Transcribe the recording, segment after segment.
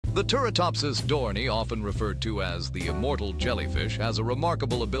The Turritopsis Dohrnii, often referred to as the immortal jellyfish, has a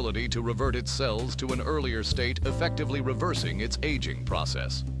remarkable ability to revert its cells to an earlier state, effectively reversing its aging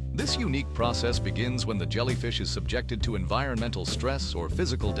process. This unique process begins when the jellyfish is subjected to environmental stress or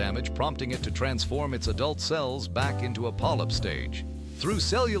physical damage, prompting it to transform its adult cells back into a polyp stage. Through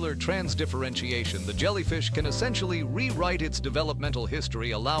cellular transdifferentiation, the jellyfish can essentially rewrite its developmental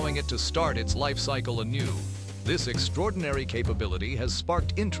history, allowing it to start its life cycle anew. This extraordinary capability has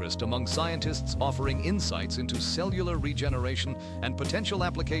sparked interest among scientists, offering insights into cellular regeneration and potential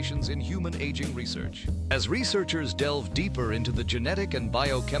applications in human aging research. As researchers delve deeper into the genetic and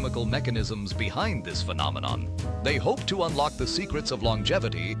biochemical mechanisms behind this phenomenon, they hope to unlock the secrets of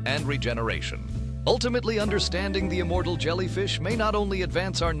longevity and regeneration. Ultimately, understanding the immortal jellyfish may not only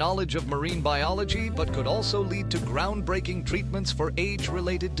advance our knowledge of marine biology, but could also lead to groundbreaking treatments for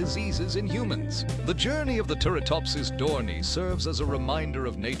age-related diseases in humans. The journey of the Turritopsis Dohrnii serves as a reminder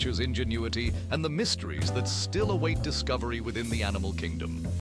of nature's ingenuity and the mysteries that still await discovery within the animal kingdom.